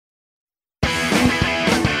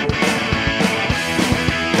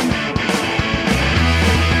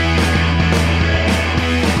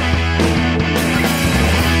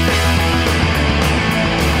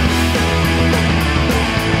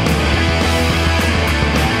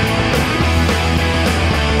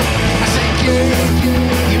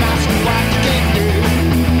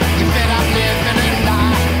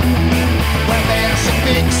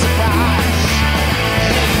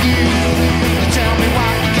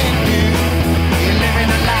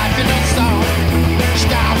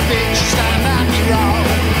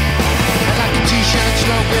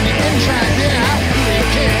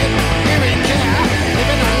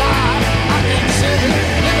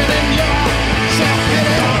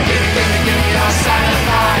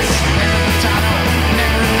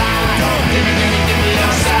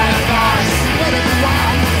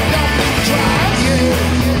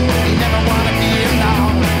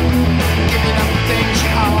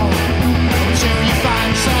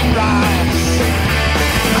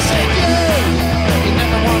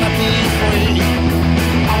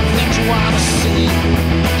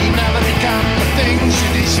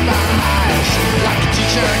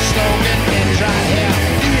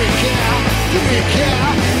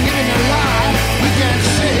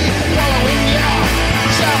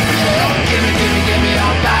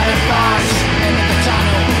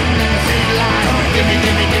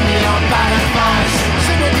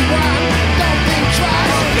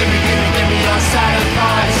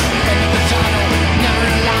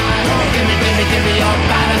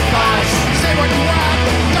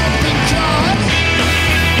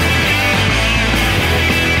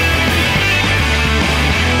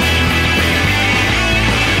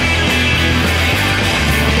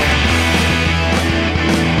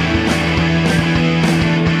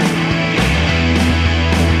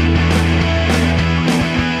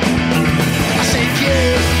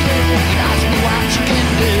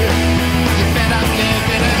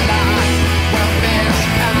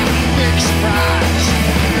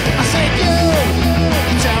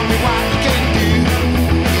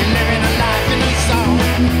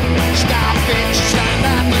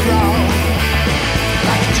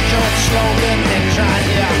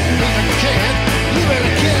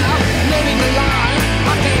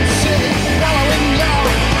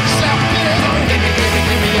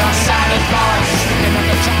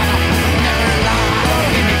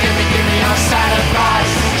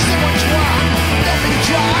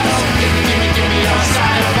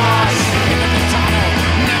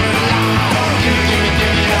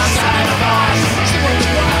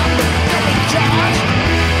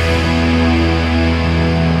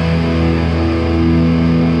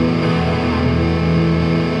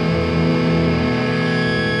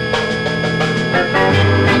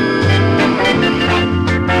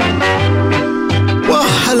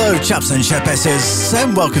Chaps and chapesses,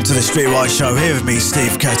 and welcome to the Streetwise Show here with me,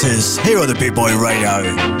 Steve Curtis, here on the Big Boy Radio.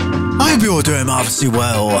 I hope you're all doing marvellously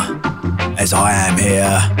well, as I am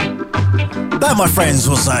here. That, my friends,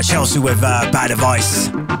 was Chelsea with Bad Advice.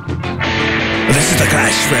 But this is The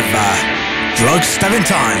Clash with Drugs Still in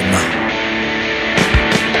Time.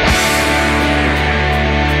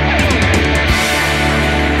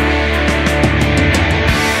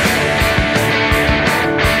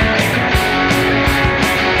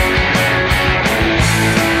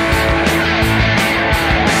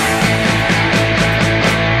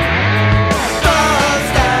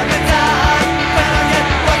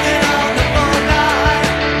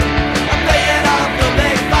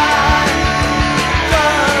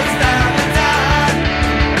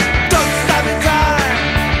 Don't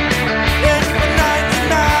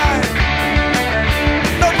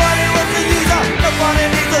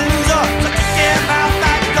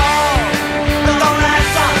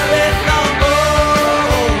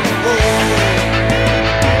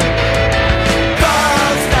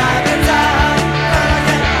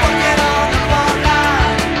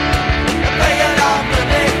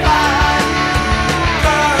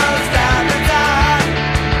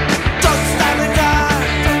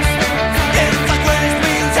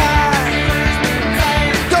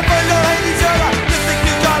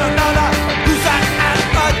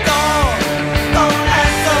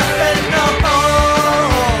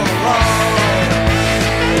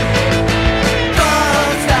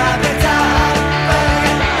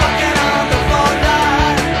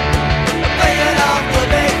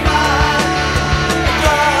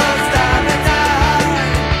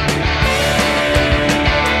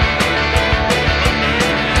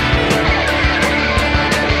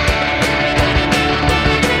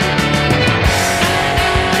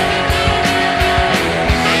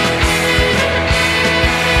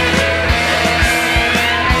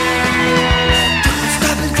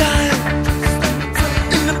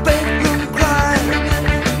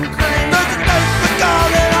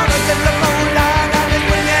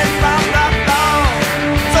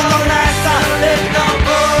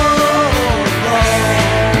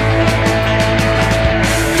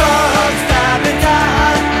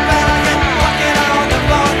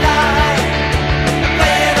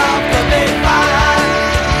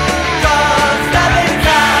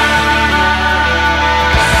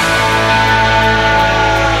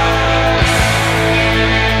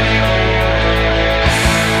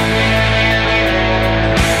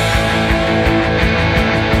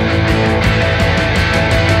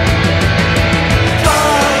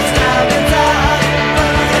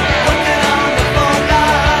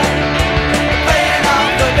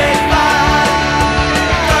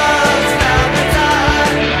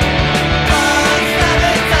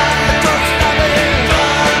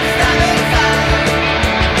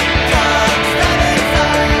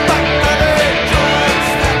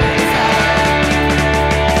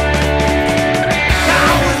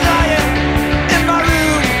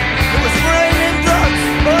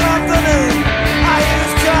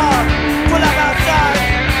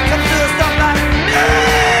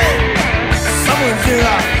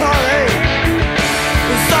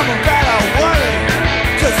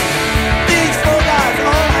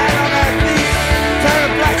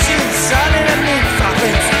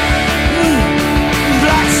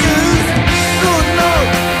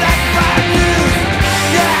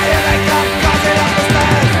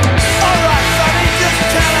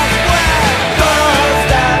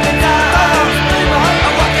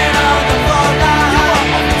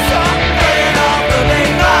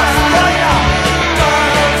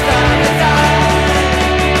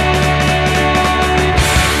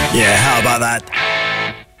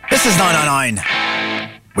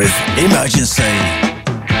Emergency.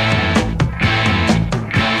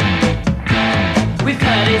 We've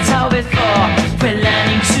heard it all before, we're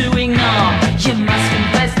learning to ignore. You must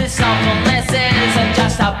confess this awfulness isn't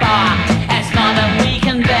just a bar. It's more than we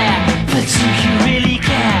can bear, but do you really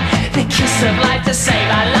care? The kiss of life to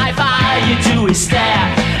save our life, all you do is stare.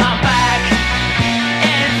 I'm back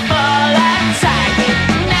in full attack,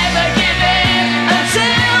 never give in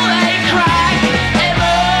until they crack.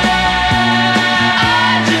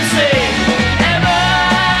 Emergency,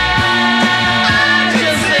 emergency.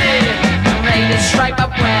 Ready to strike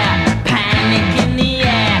up where panic in the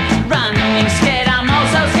air, running scared. I'm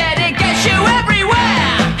also scared it gets you everywhere.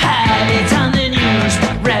 Had it on the news,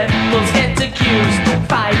 rebels get accused,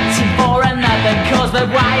 fighting for another cause, but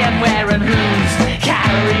why and where and whose?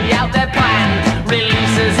 Carry out their plan,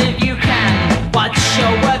 release us if you can. Watch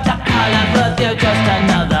your work to color, but you're just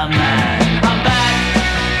another man. I'm back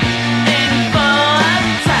in full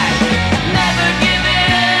attack, never give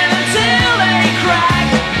in until they crack.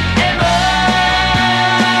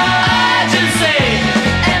 Emergency,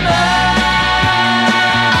 emergency.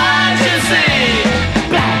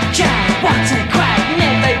 Blackjack, what a crack,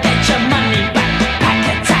 never get your money back. Pack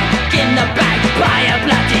attack in the bag by a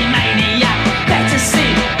bloody maniac. Better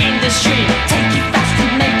see in the street, take it fast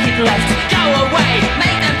and make it left. Go away,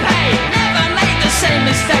 make them pay, never make the same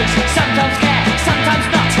mistakes. Sometimes care, sometimes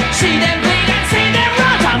not. See them bleed and see them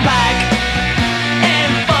rot. I'm back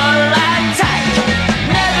in full attack,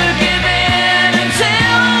 never give in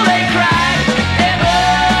until they crack.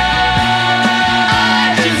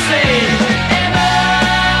 Emergency,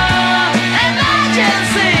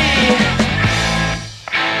 emergency.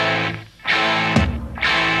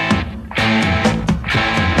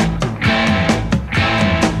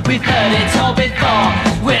 We've heard it all before,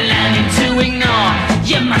 we're learning to ignore.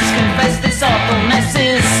 You must confess this awfulness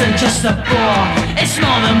isn't just a bore. It's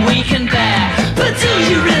more than we can bear, but do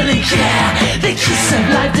you really care? The kiss of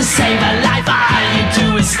life to save a life, all you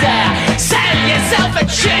do is stare. Sell yourself a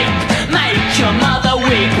cheap, make your mother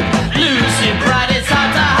weep. Lose your pride, it's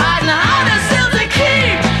hard to hide and harder still to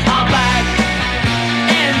keep. I'm back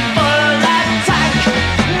in full attack,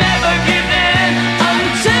 never give in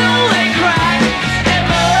until they crack.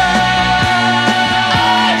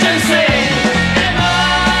 Emergency,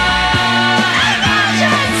 emergency.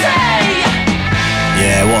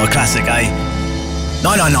 Yeah, what a classic, eh?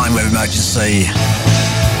 999 with Emergency.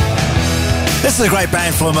 This is a great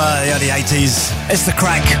band from the early 80s. It's The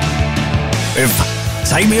Crack with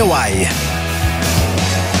Take Me Away.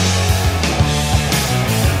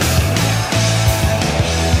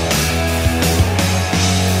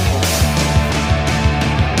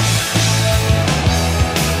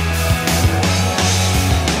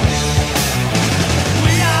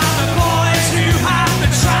 We are the boys who have to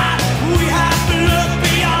try. We have to look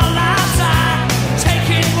beyond our time.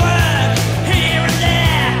 Taking work here and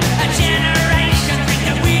there. A generation think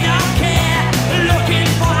that we don't care. Looking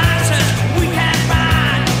for answers we can't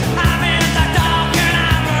find. Having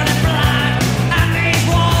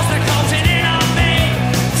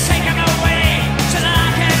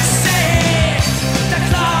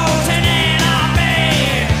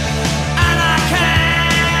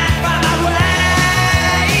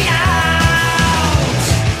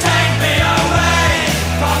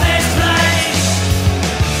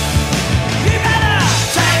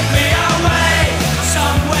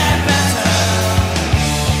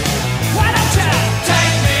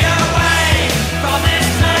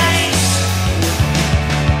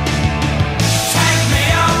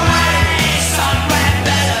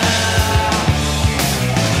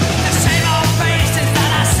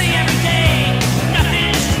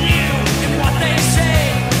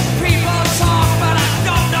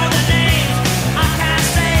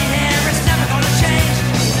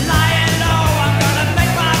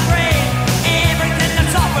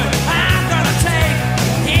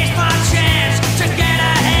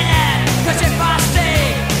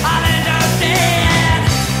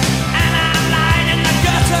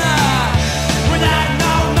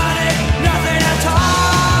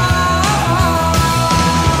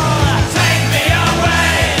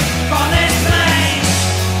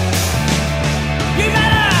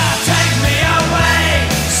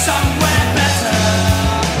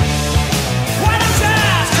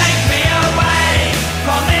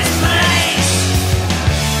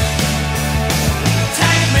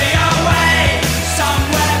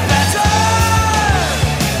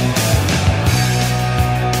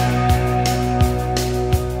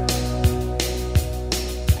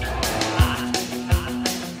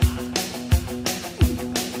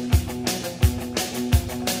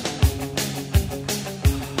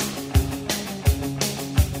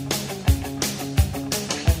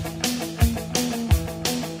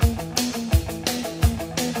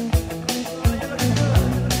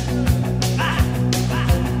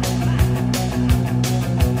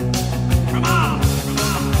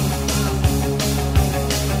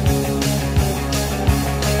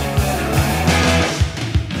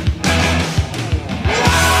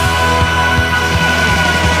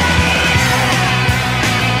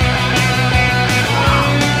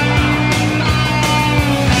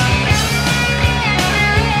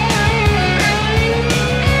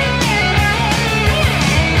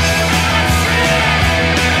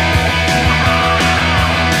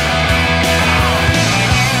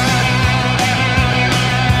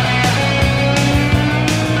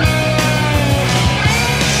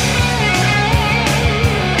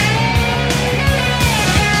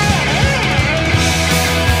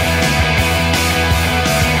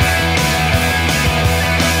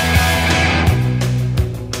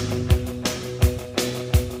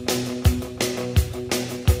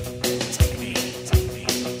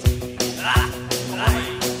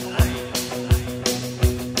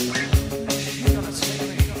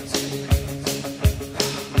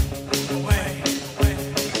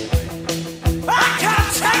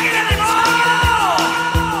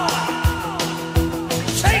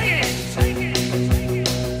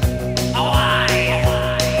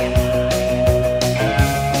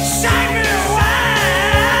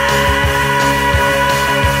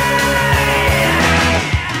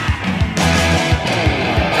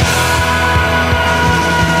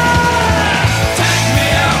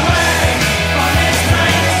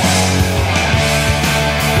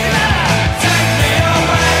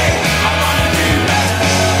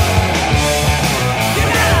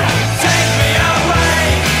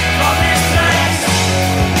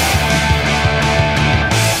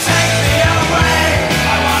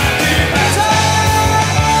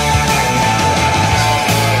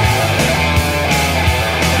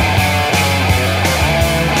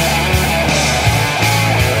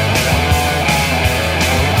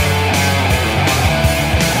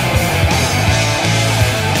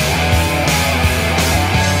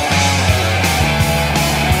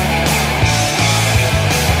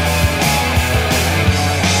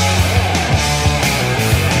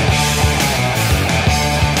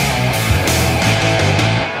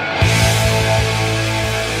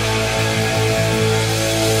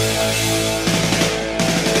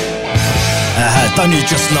Don't you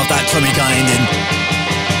just love that Tommy Gunn ending?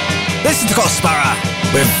 Listen to Scott Sparrow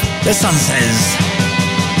with The Sun Says.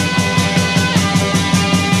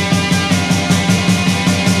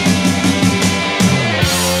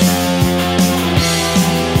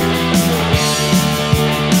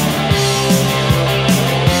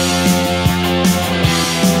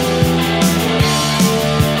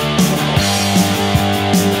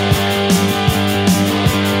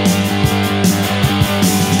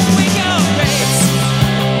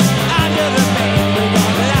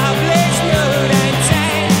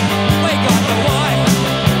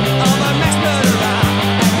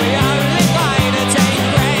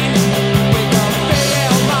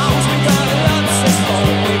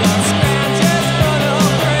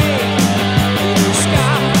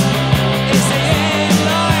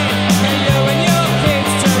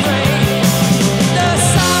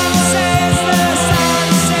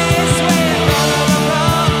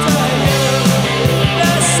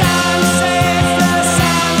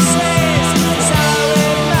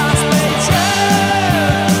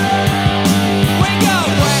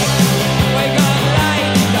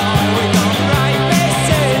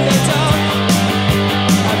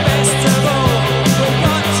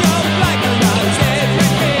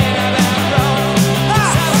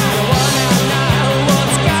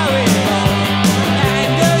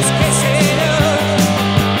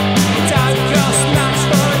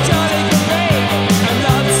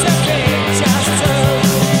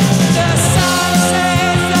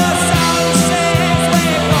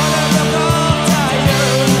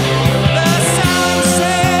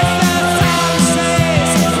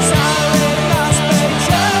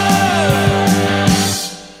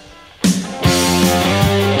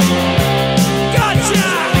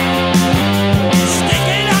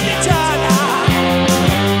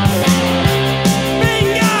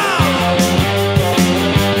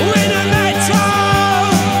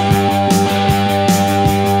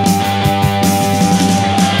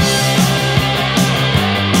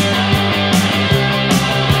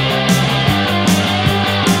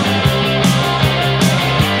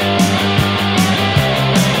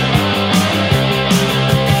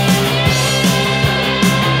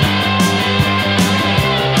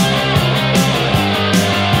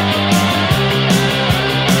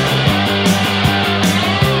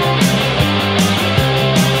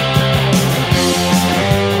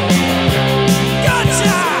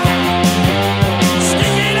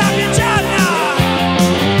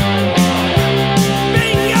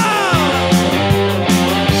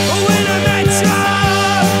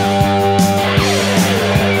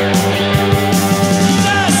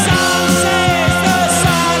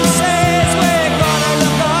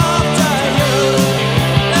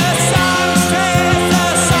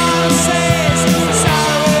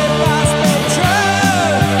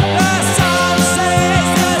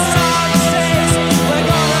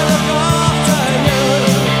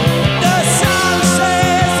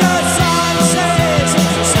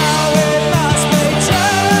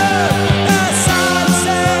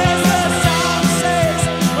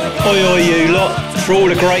 For all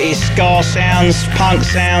the greatest ska sounds, punk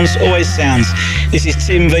sounds, always sounds. This is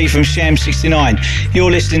Tim V from Sham 69. You're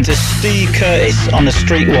listening to Steve Curtis on the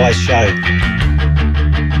Streetwise Show.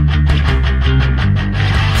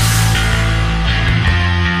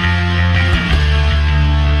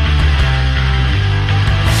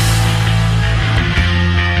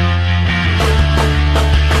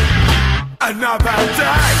 Another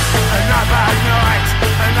day, another night,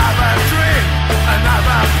 another drink,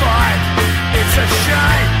 another fight. It's a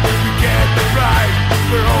shame we get the right.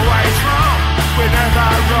 We're always wrong, we're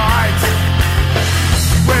never right.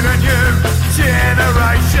 When a new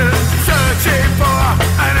generation searching for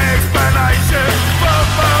an explanation,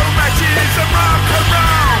 football matches and rock and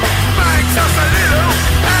roll makes us a little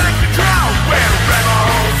out of control. We're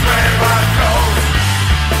rebels, we're rebels,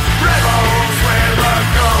 rebels, we're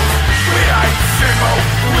rebels. We ain't simple,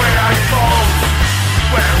 we ain't fools.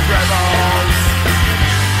 We're rebels,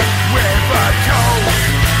 we're the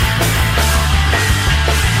cold.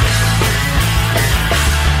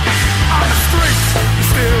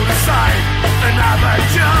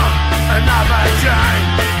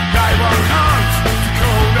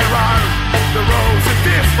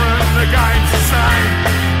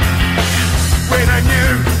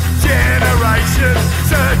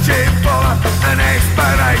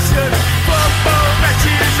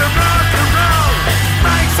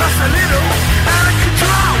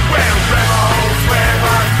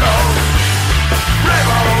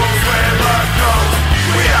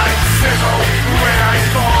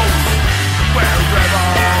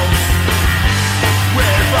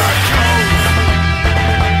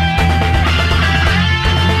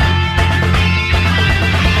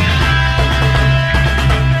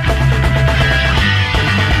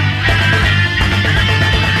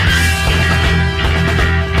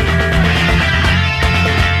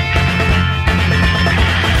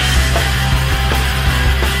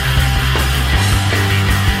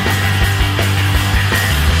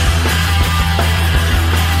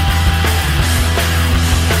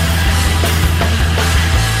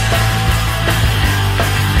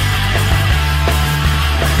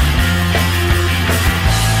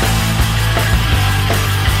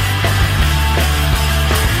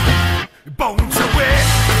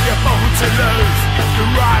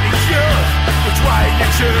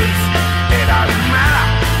 shoes. It doesn't matter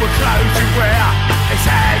what clothes you wear, it's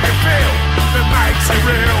how you feel that makes it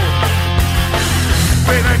real.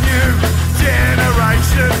 With a new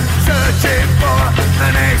generation searching for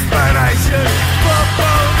an explanation.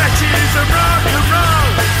 Football matches and rock and roll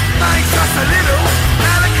makes us a little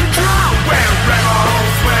out of control. We're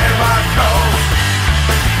rebels, we're rebels,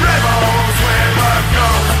 rebels, we're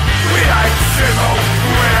rebels. We ain't civil,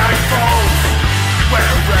 we ain't fools.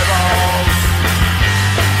 We're rebels,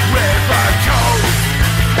 we're rebels.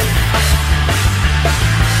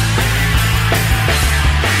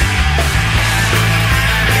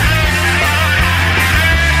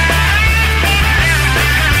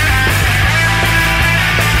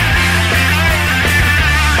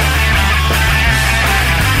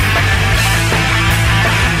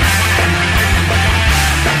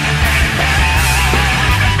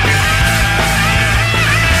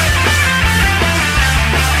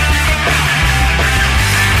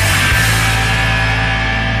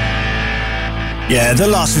 Yeah, the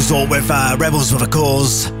last resort with Rebels with a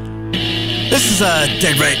Cause. This is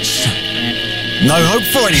Dead Rich. No hope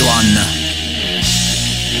for anyone.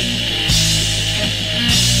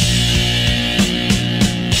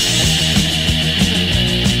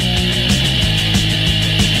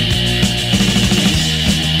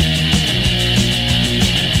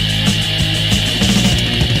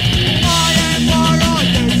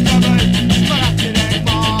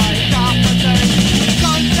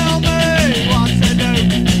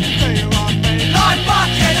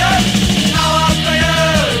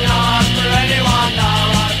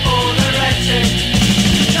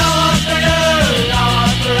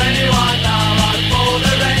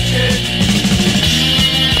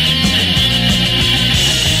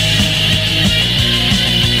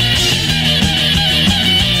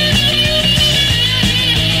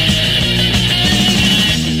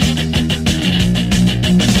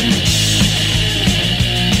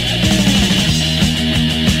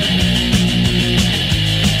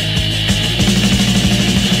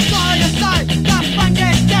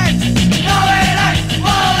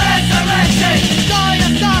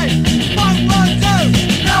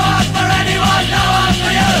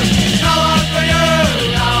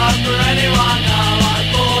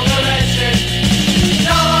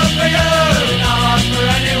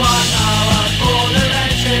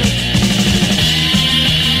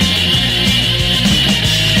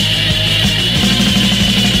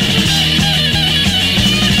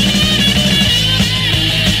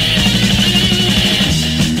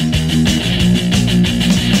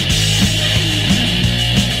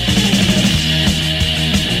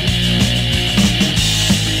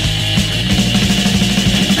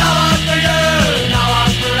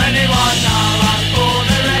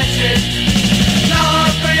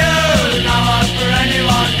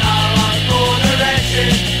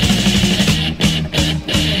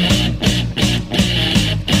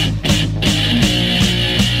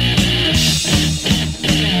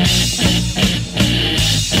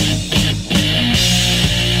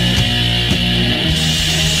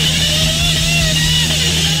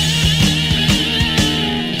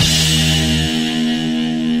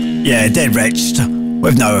 Yeah, dead wretched,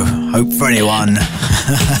 with no hope for anyone.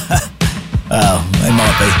 Well, it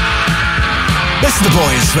might be. This is the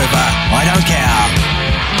boys with I Don't Care.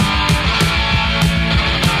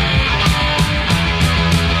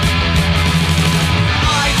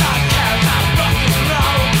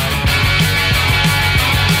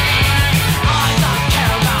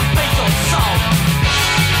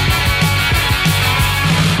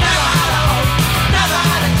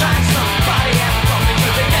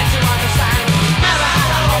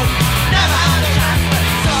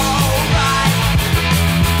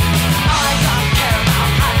 I don't care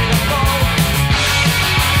about having a ball.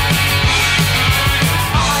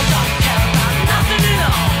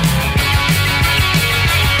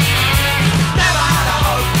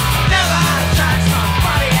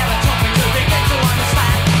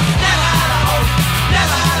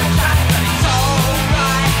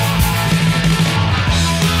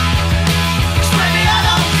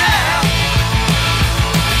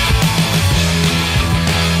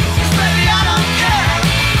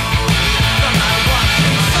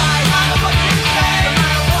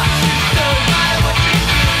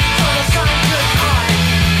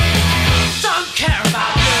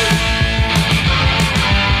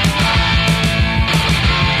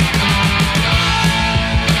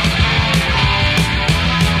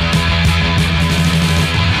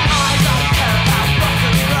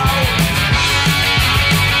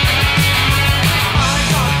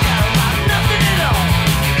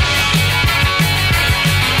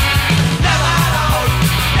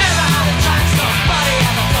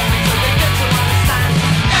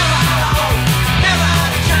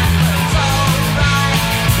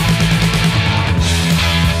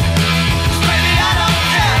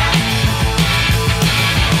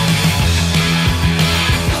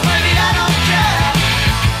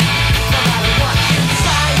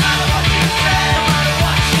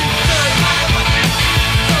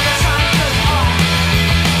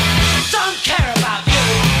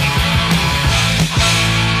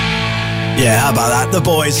 Yeah, how about that? The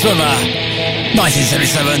Boys from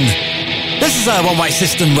 1977. This is a one-way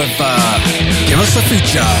system with Give Us a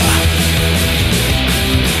Future.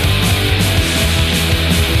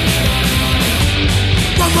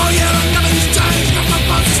 One more year and nothing's changed. Got my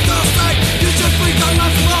boss is still safe. You just freak on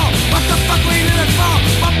life more. What the fuck we did it for?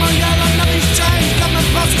 One more year and nothing's changed. Got my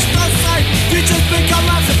boss is still safe. You just freak on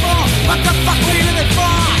life more. What the fuck we did it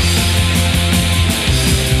for?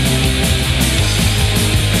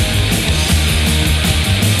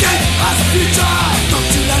 Give us a future. Don't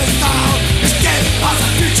you let us down. Just give us a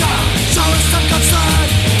future. Show us some concern.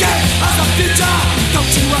 Give us a future. Don't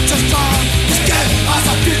you watch us down. Just give us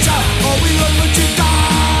a future, or we will put you down.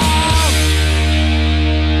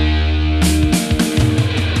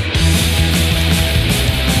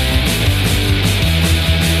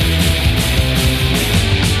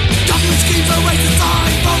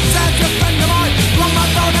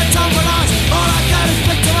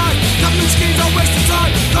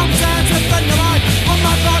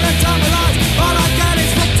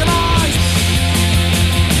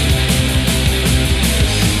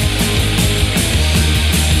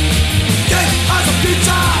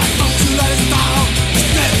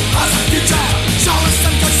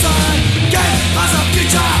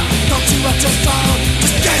 Just down,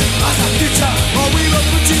 just give us a future, or we will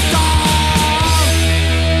put you down.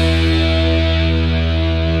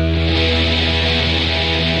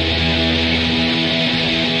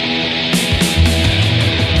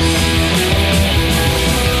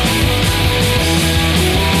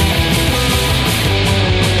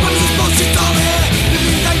 What is this bullshit all here?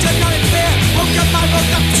 Living in danger, not in fear. Won't get my vote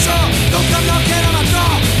up for sure. Don't come knocking on my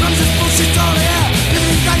door. What is this bullshit all here? Living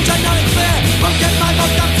in danger, not in fear. Won't get my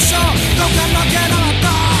vote up for sure. Don't come knocking on my door.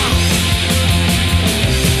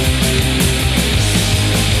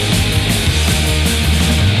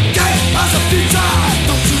 Give us a future.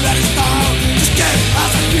 Don't you let us down. Just give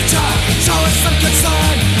us a future. Show us some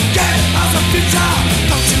concern. Give us a future.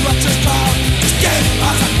 Don't you watch us down. Just give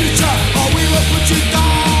us a future, or we will put you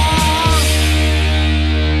down.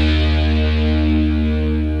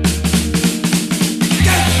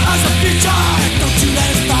 Give us a future. Don't you let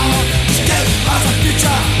us down. Just give us a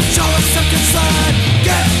future. Show us some concern.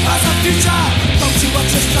 Give us a future. Don't you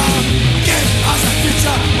watch us down. Give us a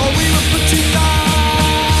future, or we will put you down.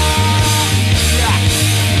 Yeah.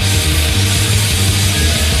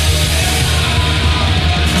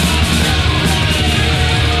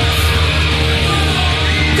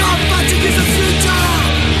 God fighting is a future.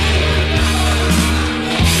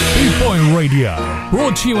 Boot Boy Radio,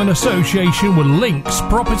 brought to you in association with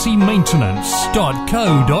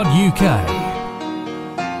linkspropertymaintenance.co.uk.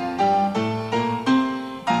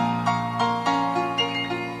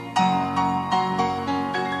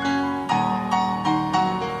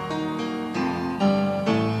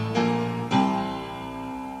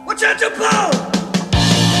 Watch out to blow!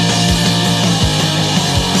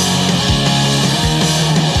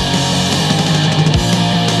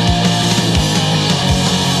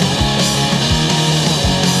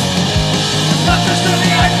 Doctors to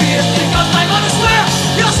the atheist, think I'm lying on a swear.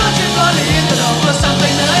 You're searching for the internet for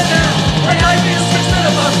something that I know. The atheist thinks that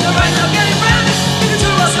a book, the right now getting branded. You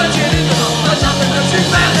two are searching in the book, but nothing that you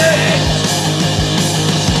found it.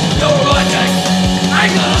 You're right, Jack. I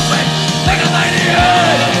ain't gonna fake, like a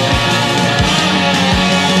maniac.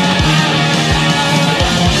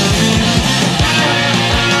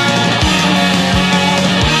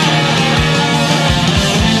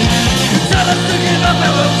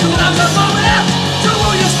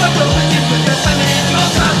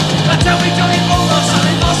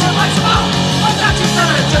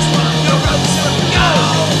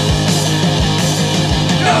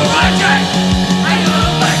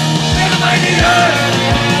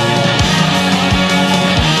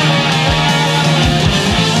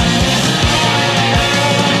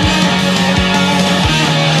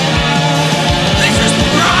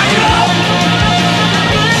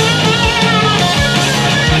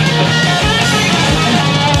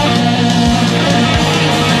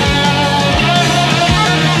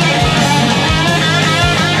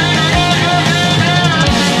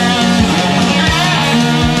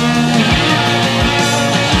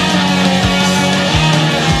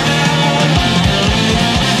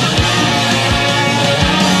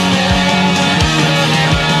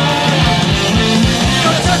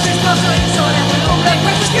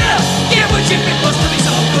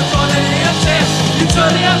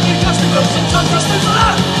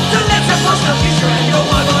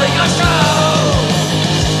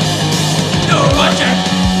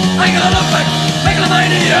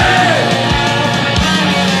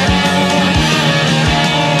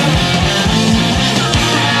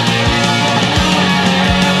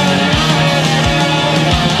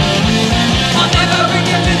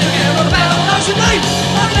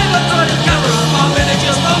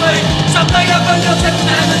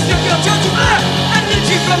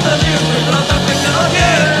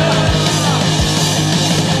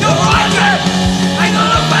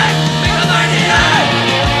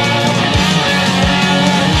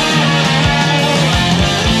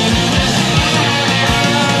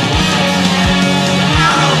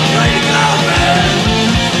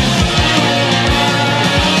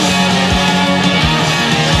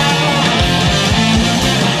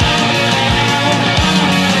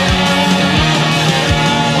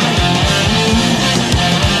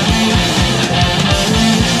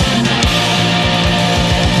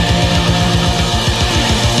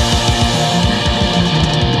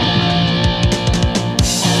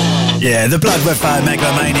 Yeah, The Blood with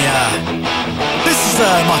Megalomania. This is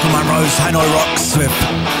Michael Monroe's Hanoi Rocks with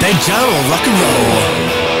Dead Joe or Rock and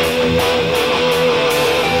Roll.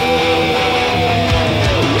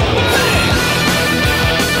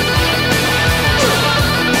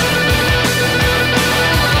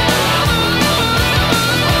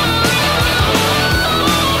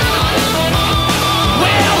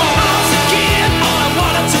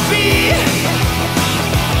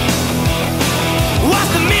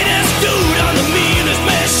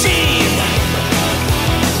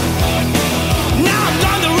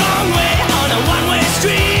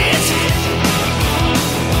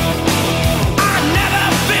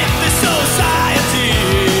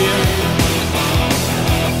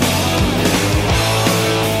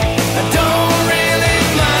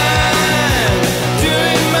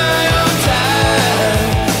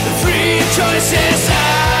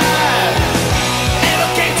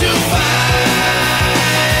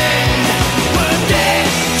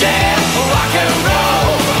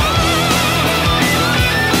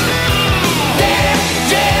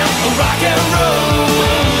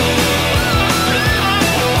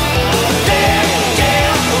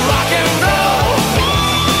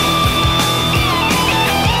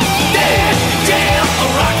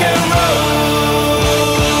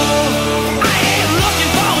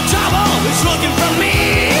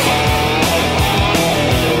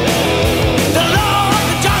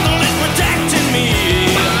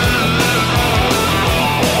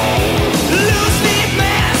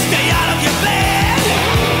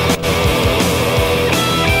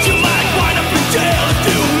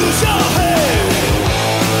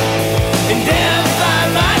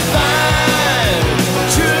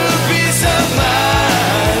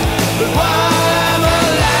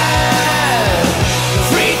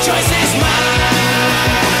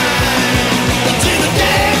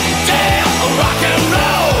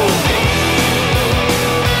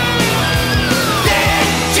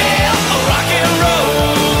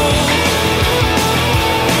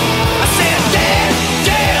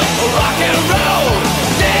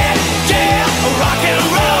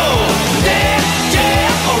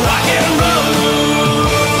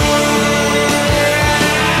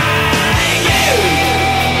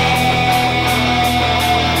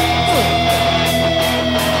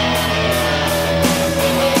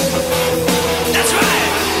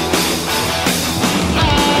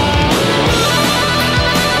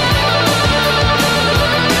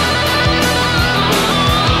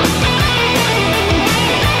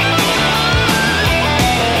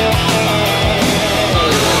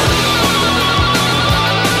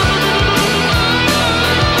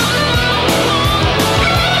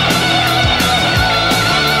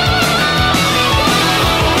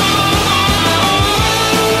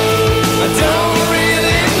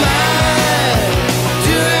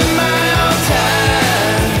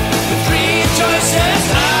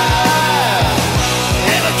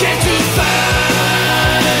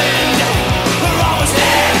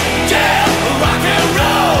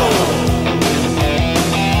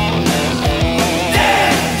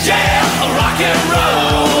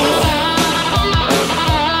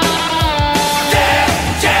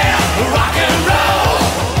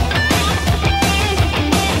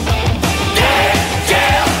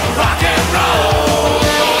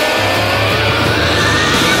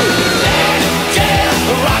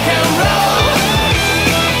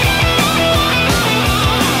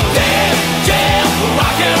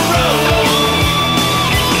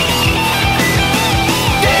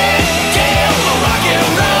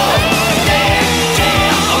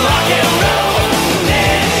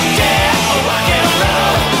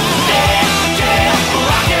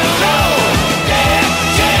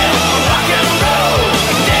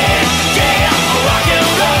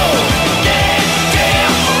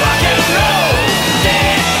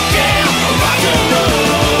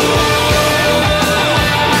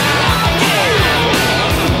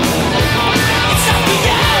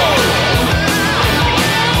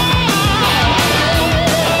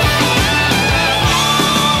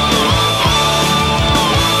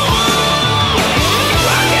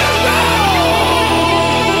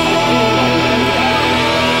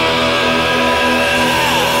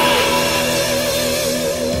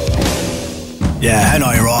 Yeah,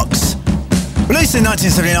 Hanoi Rocks. Released in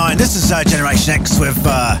 1979, this is Generation X with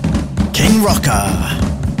King Rocker.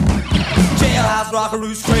 Jailhouse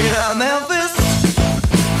Rockaroo straight out of Memphis.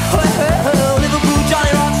 Well, Liverpool, Johnny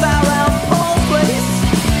Rock's out around Paul's place.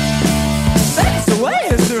 That's the way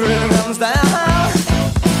the rhythm comes down.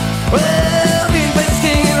 Well, King Bass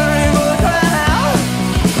King in the ring with a crowd.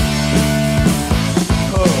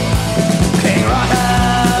 Oh, King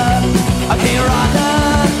Rocker, King Rocker,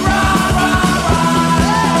 rock.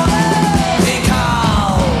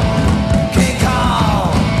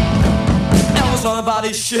 Boys on the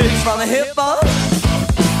body shakes from the hip up.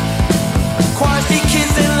 Choir street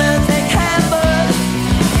kids in learn to take hammer.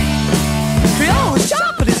 Creole was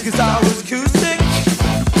sharp, but his guitar was acoustic.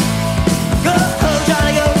 Go home,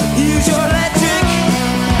 Johnny, go, use your electric.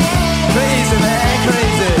 Crazy man,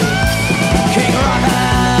 crazy. King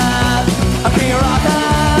Rocker, a King Rocker.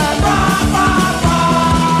 Rock, rock,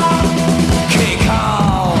 rock. King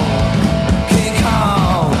Kong, King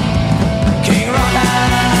Kong. King Rocker,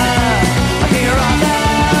 a King Rocker.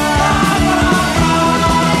 Rock, rock,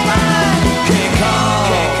 rock. King Kong,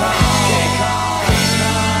 King Kong, King Kong.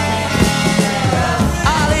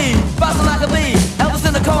 Ali, bustin' like a bee. Elvis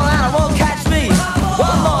in the corner, I won't catch me.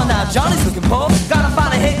 One more now, Johnny's looking poor. Gotta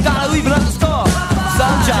find a hit, gotta even up the score.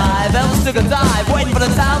 Some jive, Elvis took a dive, waiting for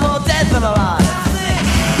the time more dead than alive.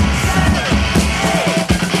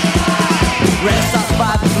 Rest up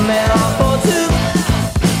five with the man on 4-2.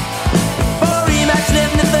 For a rematch,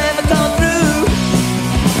 living if they ever come through.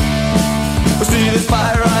 We'll see this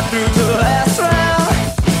fight right through to the last round.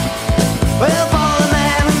 Well, for the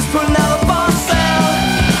man who's putting out the boss sound.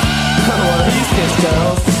 One of these kids,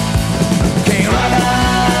 girls. King Rocker,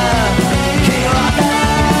 King Rocker.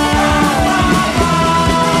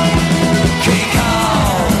 King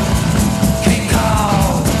Kong, King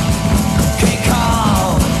Kong, King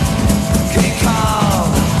Kong, King Kong,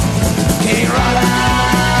 King Rocker,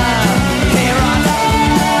 King Rocker.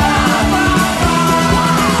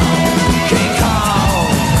 King Kong,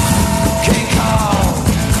 King Kong,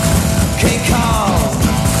 King Kong,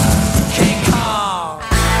 King Kong.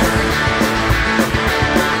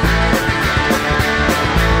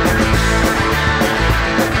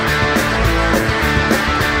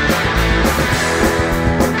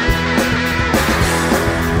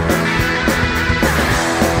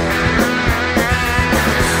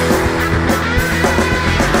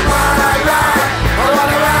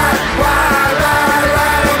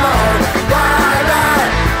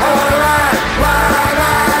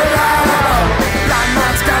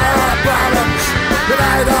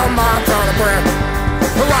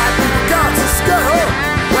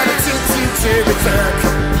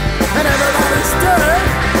 And everybody's dead,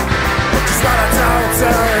 just what I told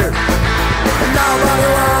you. And nobody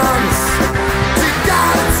wants to go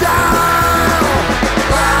down.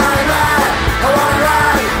 Ride, ride, I wanna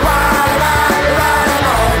ride, ride, ride, ride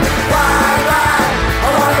alone. Ride, ride, I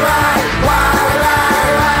wanna ride, ride, ride,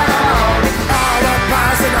 ride alone. All the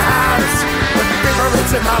bars in the house, but people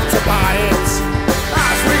rich enough to buy it.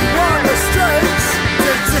 As we run the streets,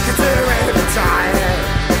 the ticket to every time.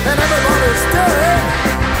 And everybody's dead.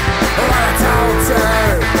 What I told you.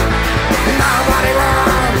 Nobody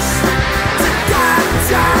wants to get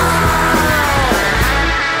down.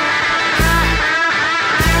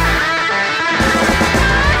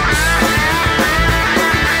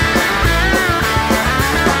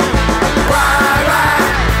 Ride, ride,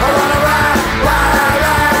 I wanna ride, ride,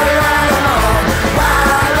 ride, ride alone.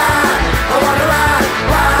 Ride, ride, I wanna ride,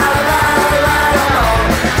 ride, ride, ride alone.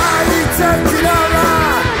 Are you taking over?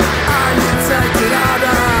 Are you taking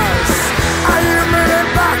others? Are you moving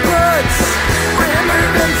backwards? Are you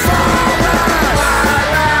moving forward? Ride,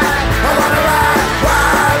 ride, I wanna ride,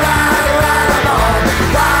 ride, ride, ride alone.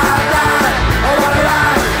 Ride, ride, I wanna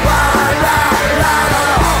ride, ride, ride, ride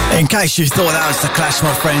alone. In case you thought that was The Clash,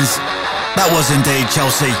 my friends, that was indeed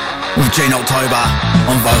Chelsea with Gene October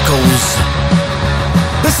on vocals.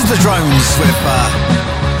 This is the Drones with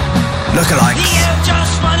Lookalikes. You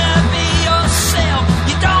just wanna be yourself.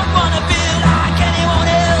 You don't wanna be like anyone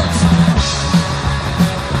else.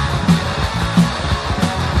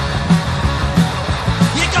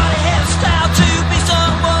 You got a hairstyle to be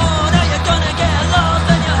someone, or you're gonna get lost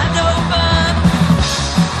and you'll have no fun.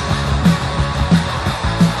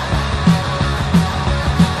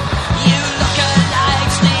 You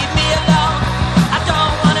lookalikes, leave me alone. I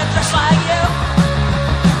don't wanna dress like you.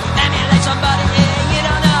 Emulate somebody, yeah, you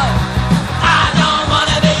don't know. I don't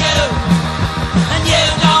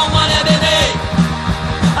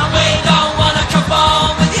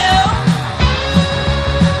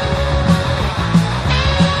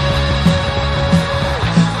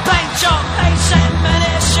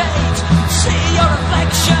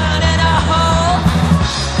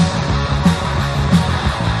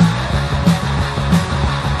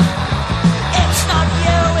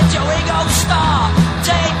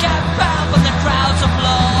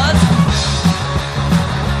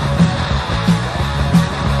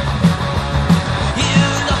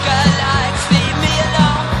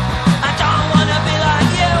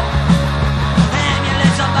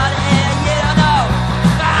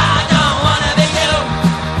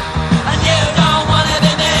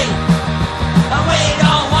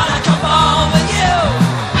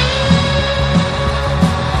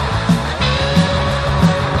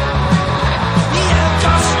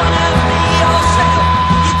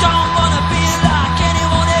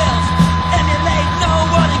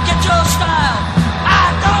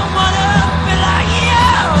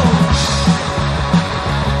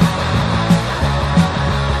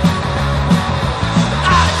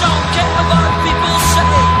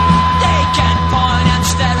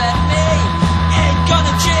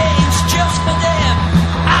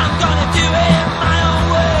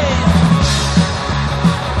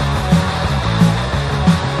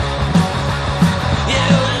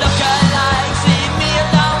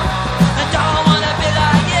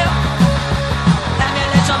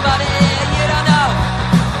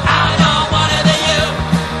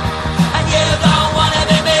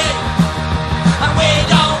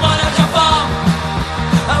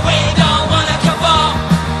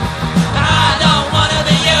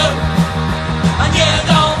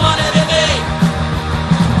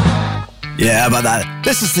Yeah, how about that?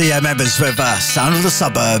 This is the members with Sound of the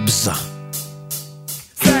Suburbs.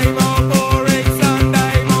 Same old boring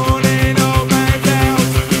Sunday morning, old man's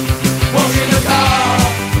house. Walk in the car.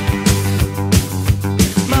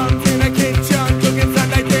 Mum's in the kitchen, cooking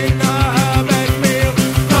Sunday dinner, her best meal.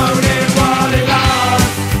 Moaning while it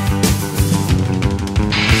lasts.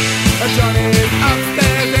 Johnny's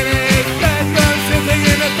upstairs in his bedroom, sitting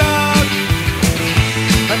in the dark,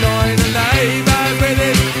 annoying the neighbours with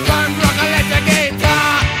his punk rock electric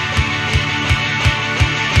guitar.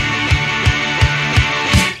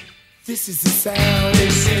 This is the sound.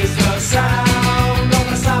 This is the sound of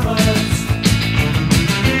the suburbs.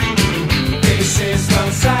 This is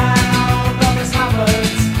the sound of the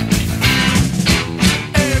suburbs.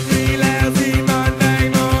 Every lousy Monday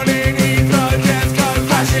morning, Heathrow jets go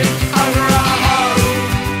crashing over our home.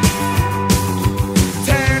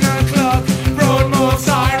 10 o'clock, Broadmoor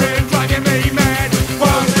siren driving me mad,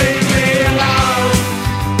 won't leave me alone.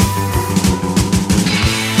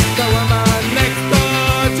 The woman next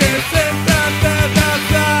door just slipped under the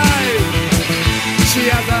side. She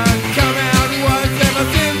hasn't come out once ever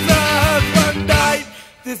since her husband died.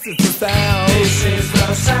 This is the sound. This is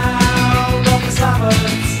the sound of the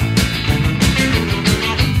suburbs.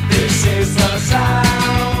 This is the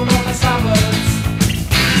sound of the suburbs.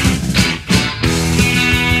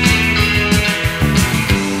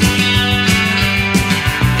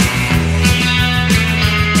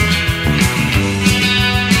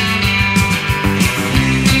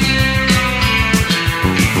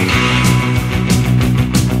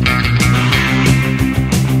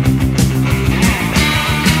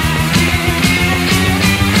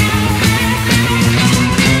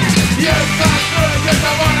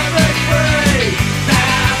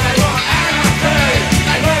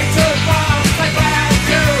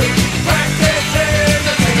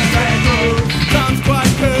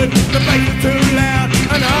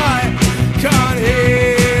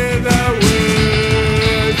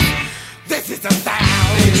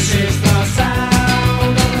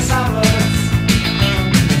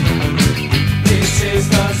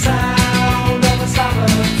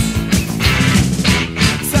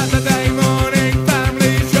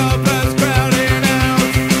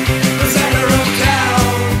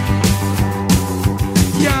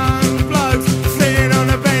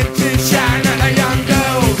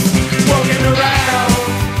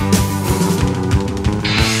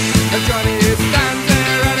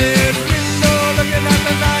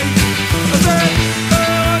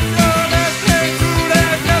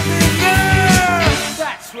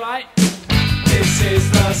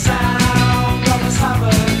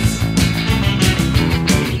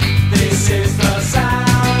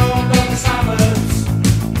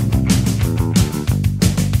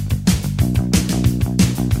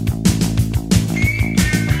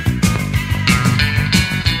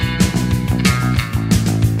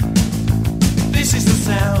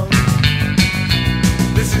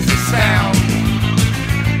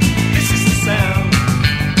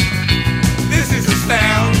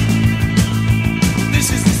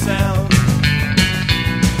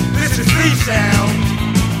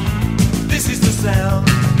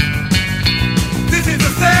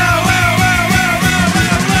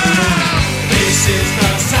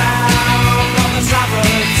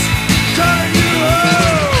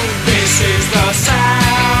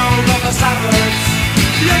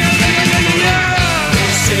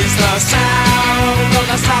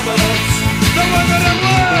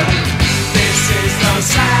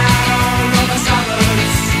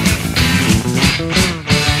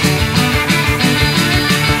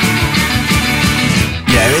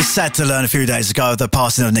 Sad to learn a few days ago of the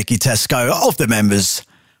passing of Nicky Tesco of the members.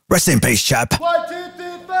 Rest in peace, chap. 1, 2, 3,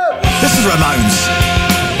 4. This is Ramones.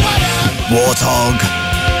 Warthog.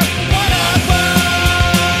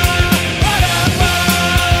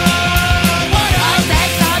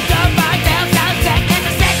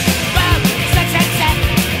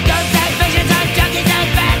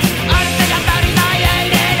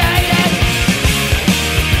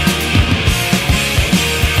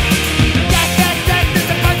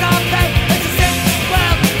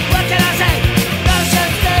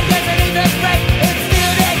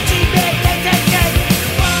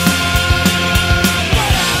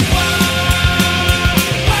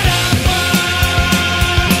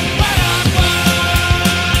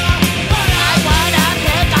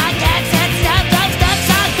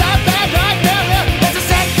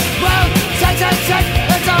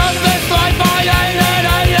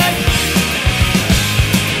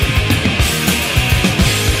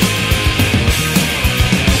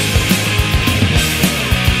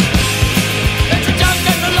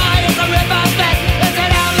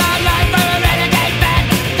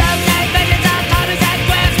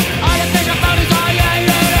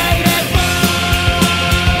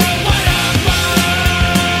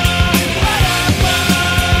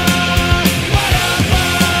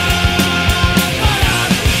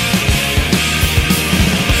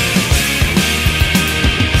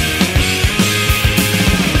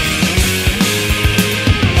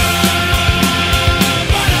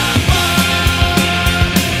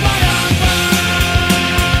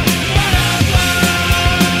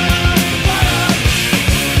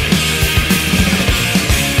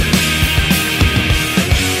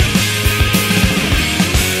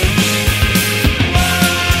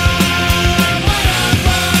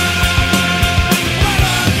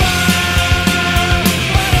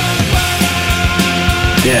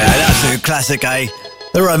 classic, eh?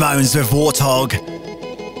 The Ramones with Warthog.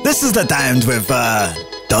 This is The Damned with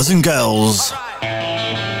Dozen Girls.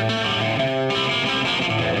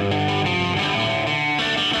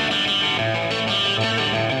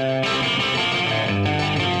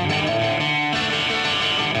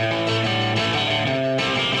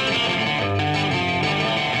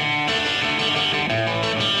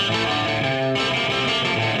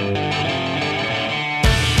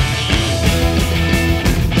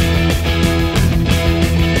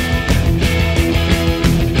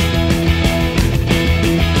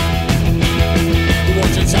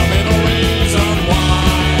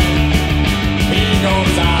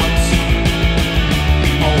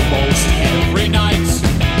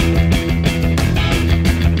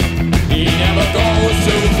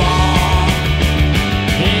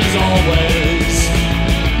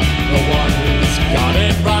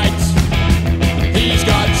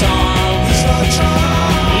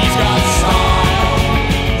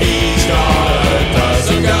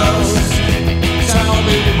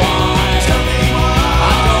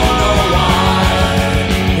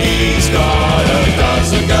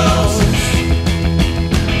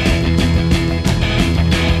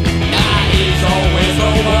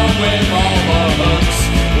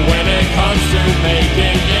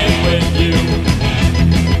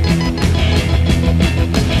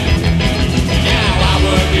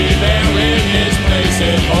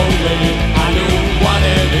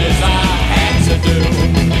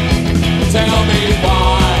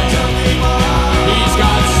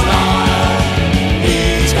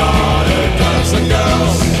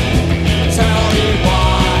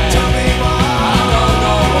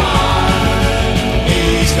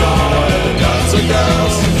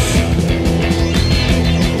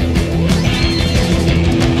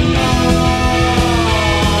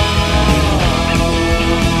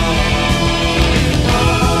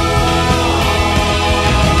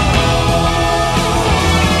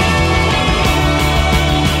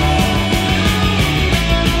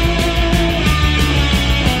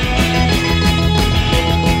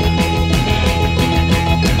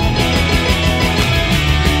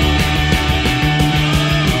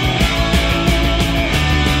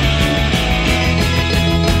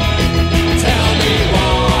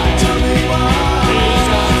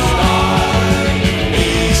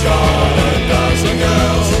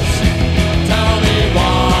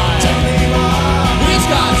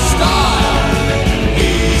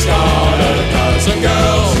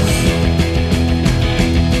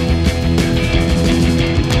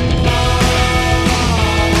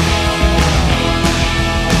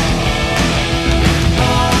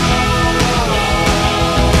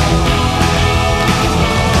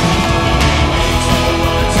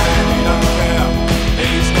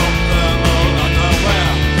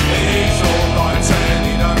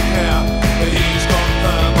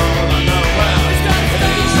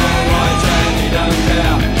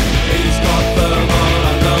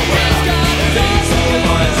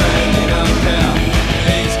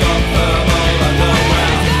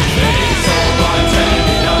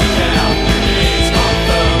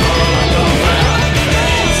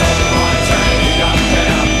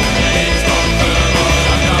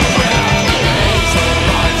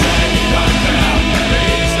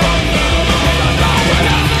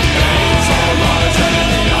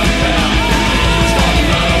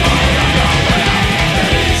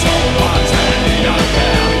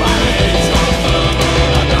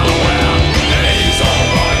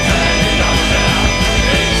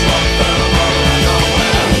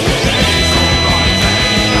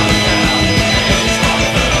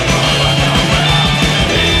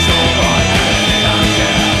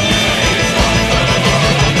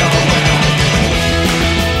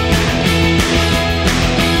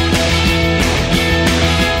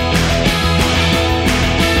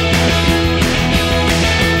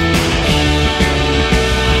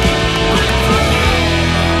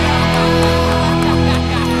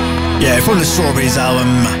 From the Strawberries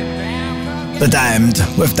album, The Damned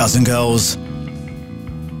with Dozen Girls.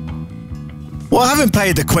 Well, I haven't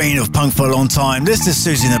played the Queen of Punk for a long time. This is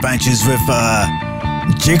Susie and the Banshees with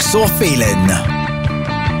Jigsaw Feeling.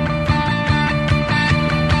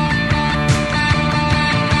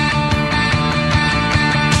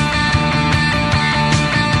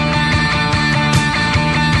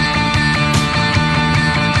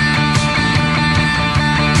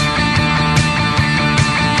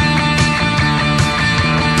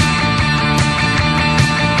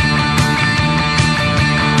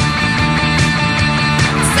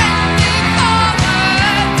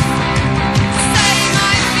 Say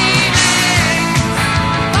my feelings.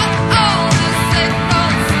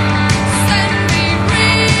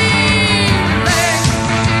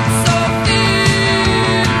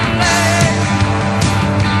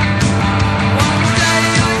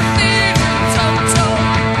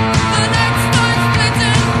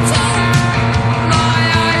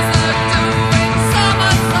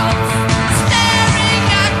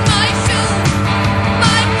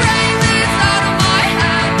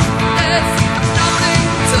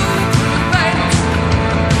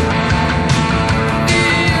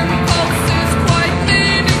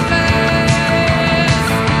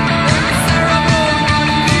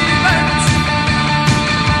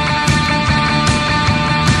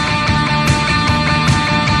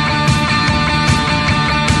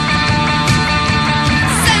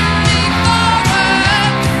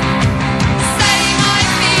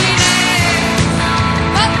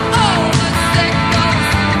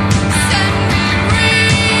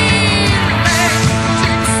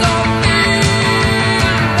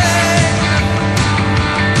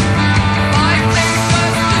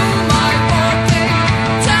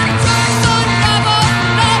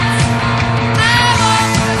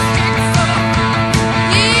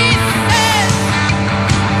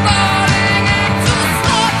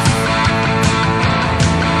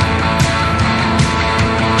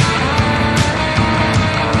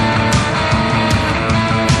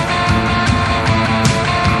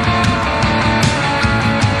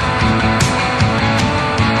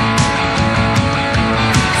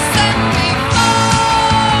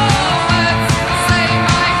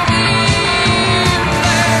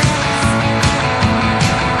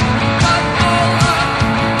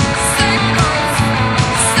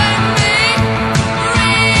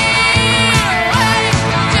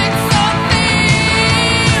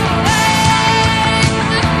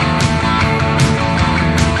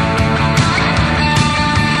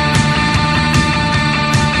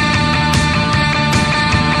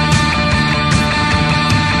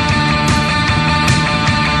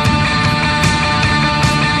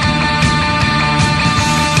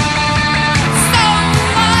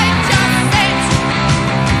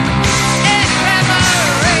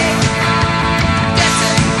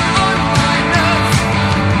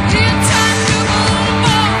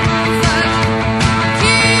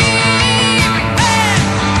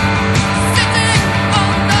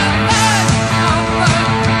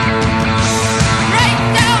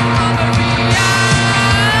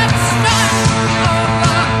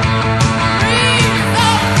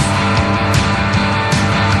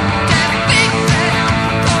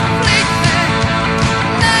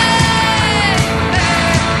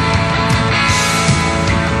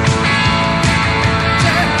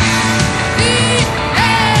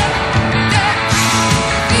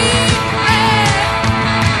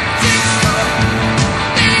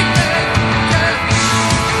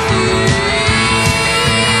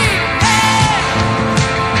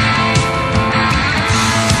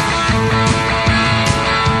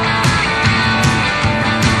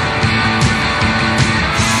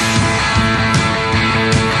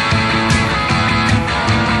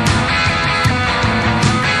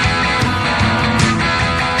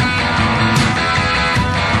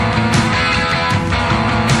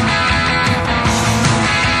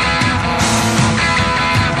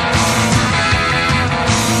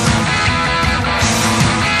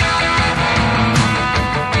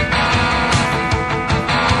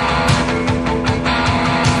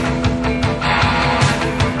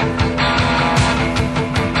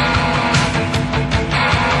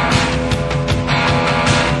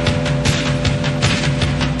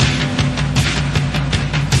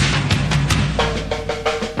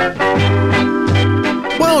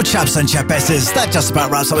 Chaps and Chapettes, that just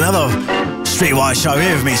about wraps up another Streetwise show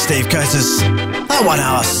here with me, Steve Curtis. That 1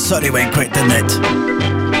 hour certainly went quick, didn't it?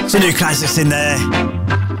 Some new classics in there.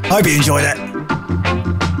 Hope you enjoyed it.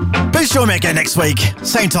 Please join me again next week,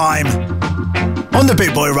 same time, on the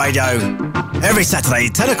Big Boy Radio, every Saturday,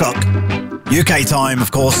 10 o'clock, UK time,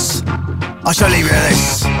 of course. I shall leave you with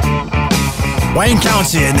this. Wayne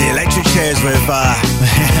County and the Electric Chairs with,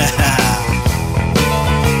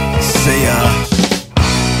 see ya.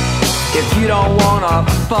 If you don't wanna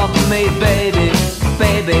fuck me, baby,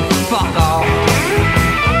 baby, fuck off.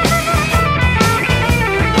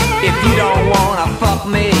 If you don't wanna fuck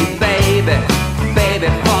me, baby, baby,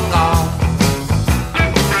 fuck off.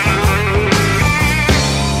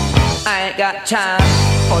 I ain't got time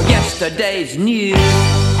for yesterday's news.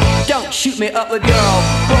 Don't shoot me up with your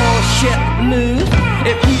bullshit blues.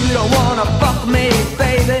 If you don't wanna fuck me,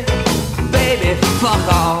 baby, baby,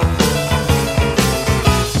 fuck off.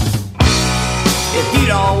 If you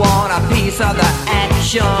don't want a piece of the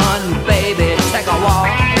action, baby, take a walk.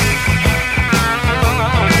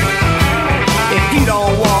 If you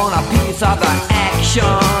don't want a piece of the action,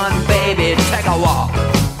 baby, take a walk.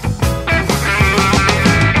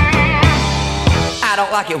 I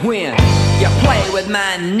don't like it when you play with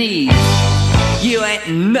my knees. You ain't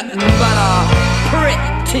nothing but a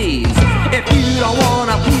prick tease. If you don't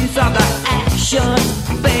want a piece of the action,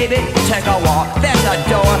 baby, take a walk. There's a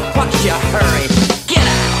door, what's your hurry? Get out!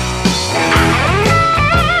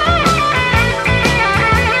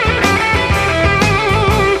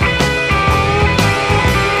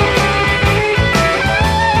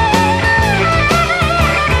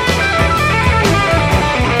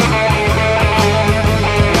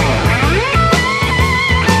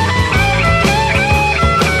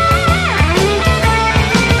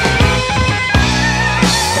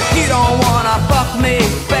 Me,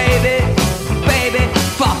 baby, baby,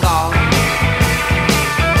 fuck off.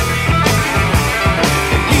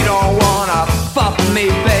 If you don't wanna fuck me,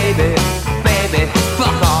 baby, baby,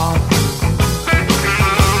 fuck off.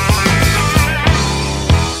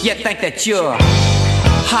 You think that you're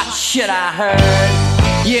hot shit, I heard.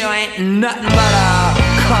 You ain't nothing but a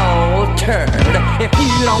cold turd. If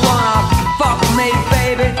you don't wanna fuck me,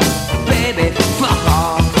 baby, baby, fuck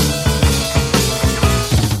off.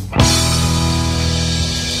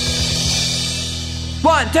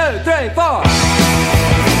 One, two, three, four.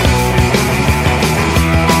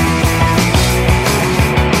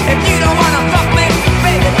 If you don't wanna fuck me,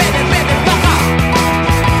 baby, baby, baby, fuck off.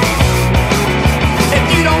 If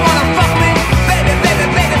you don't wanna fuck me, baby, baby,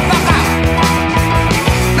 baby, fuck off.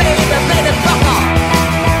 Baby, baby, fuck off.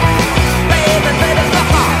 Baby, baby,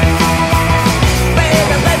 fuck off.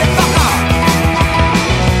 Baby, baby, fuck off.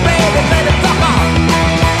 Baby, baby, fuck off.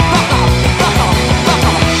 Fuck off, fuck off, fuck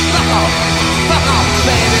off, fuck off. Fuck off,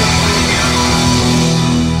 baby.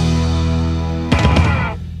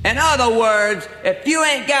 In other words, if you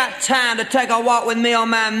ain't got time to take a walk with me on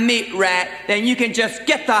my meat rack, then you can just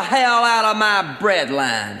get the hell out of my bread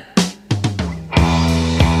line.